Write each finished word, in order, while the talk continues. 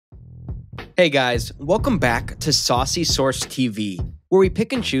Hey guys, welcome back to Saucy Source TV, where we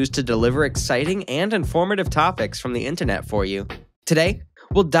pick and choose to deliver exciting and informative topics from the internet for you. Today,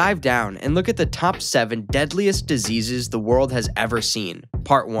 we'll dive down and look at the top 7 deadliest diseases the world has ever seen,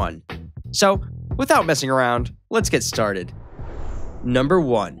 Part 1. So, without messing around, let's get started. Number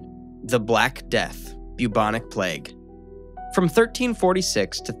 1. The Black Death, Bubonic Plague. From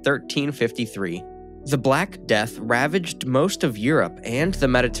 1346 to 1353, the Black Death ravaged most of Europe and the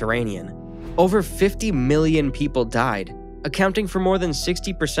Mediterranean. Over 50 million people died, accounting for more than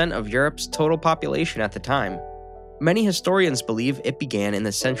 60% of Europe's total population at the time. Many historians believe it began in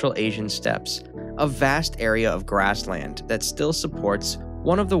the Central Asian steppes, a vast area of grassland that still supports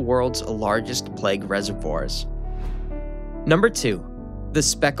one of the world's largest plague reservoirs. Number 2. The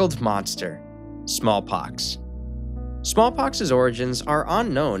Speckled Monster, Smallpox. Smallpox's origins are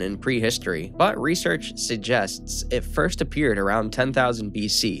unknown in prehistory, but research suggests it first appeared around 10,000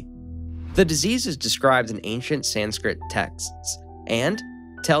 BC. The disease is described in ancient Sanskrit texts, and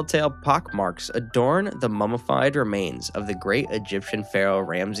telltale pockmarks adorn the mummified remains of the great Egyptian pharaoh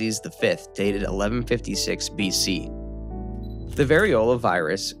Ramses V, dated 1156 BC. The variola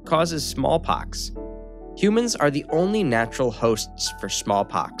virus causes smallpox. Humans are the only natural hosts for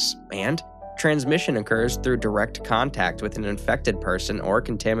smallpox, and transmission occurs through direct contact with an infected person or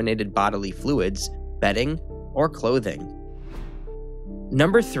contaminated bodily fluids, bedding, or clothing.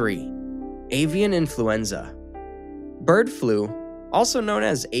 Number 3. Avian Influenza. Bird flu, also known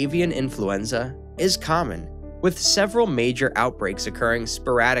as avian influenza, is common, with several major outbreaks occurring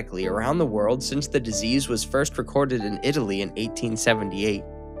sporadically around the world since the disease was first recorded in Italy in 1878.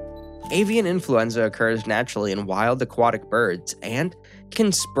 Avian influenza occurs naturally in wild aquatic birds and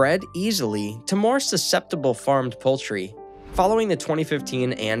can spread easily to more susceptible farmed poultry. Following the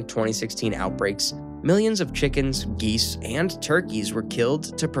 2015 and 2016 outbreaks, millions of chickens, geese, and turkeys were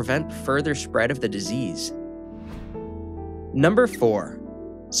killed to prevent further spread of the disease. Number 4.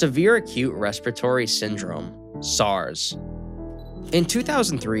 Severe Acute Respiratory Syndrome, SARS. In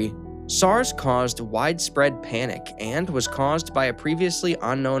 2003, SARS caused widespread panic and was caused by a previously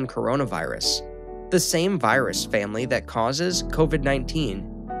unknown coronavirus, the same virus family that causes COVID-19.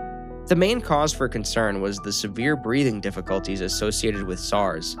 The main cause for concern was the severe breathing difficulties associated with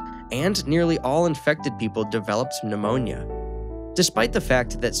SARS, and nearly all infected people developed pneumonia. Despite the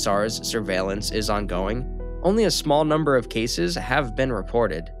fact that SARS surveillance is ongoing, only a small number of cases have been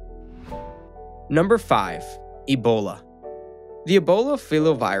reported. Number 5. Ebola. The Ebola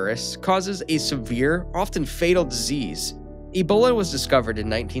filovirus causes a severe, often fatal disease. Ebola was discovered in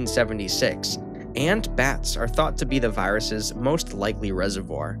 1976, and bats are thought to be the virus's most likely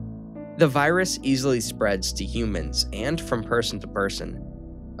reservoir. The virus easily spreads to humans and from person to person.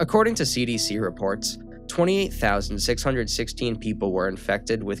 According to CDC reports, 28,616 people were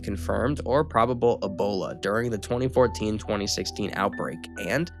infected with confirmed or probable Ebola during the 2014-2016 outbreak,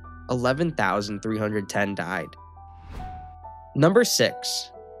 and 11,310 died. Number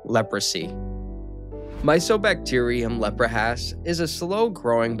 6. Leprosy. Mycobacterium leprechas is a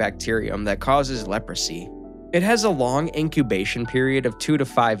slow-growing bacterium that causes leprosy. It has a long incubation period of 2 to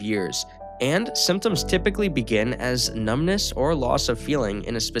 5 years, and symptoms typically begin as numbness or loss of feeling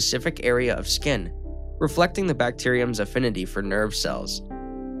in a specific area of skin, reflecting the bacterium's affinity for nerve cells.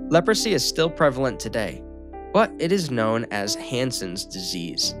 Leprosy is still prevalent today, but it is known as Hansen's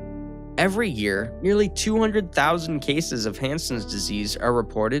disease. Every year, nearly 200,000 cases of Hansen's disease are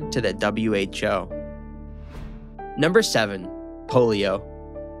reported to the WHO. Number 7. Polio.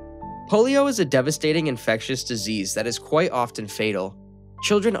 Polio is a devastating infectious disease that is quite often fatal.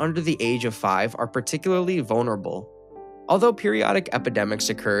 Children under the age of 5 are particularly vulnerable. Although periodic epidemics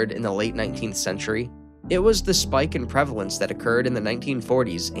occurred in the late 19th century, it was the spike in prevalence that occurred in the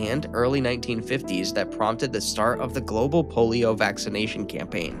 1940s and early 1950s that prompted the start of the global polio vaccination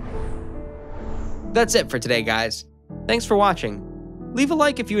campaign. That's it for today, guys. Thanks for watching. Leave a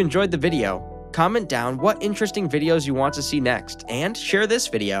like if you enjoyed the video, comment down what interesting videos you want to see next, and share this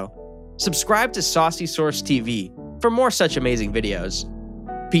video. Subscribe to Saucy Source TV for more such amazing videos.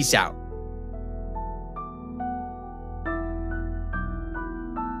 Peace out.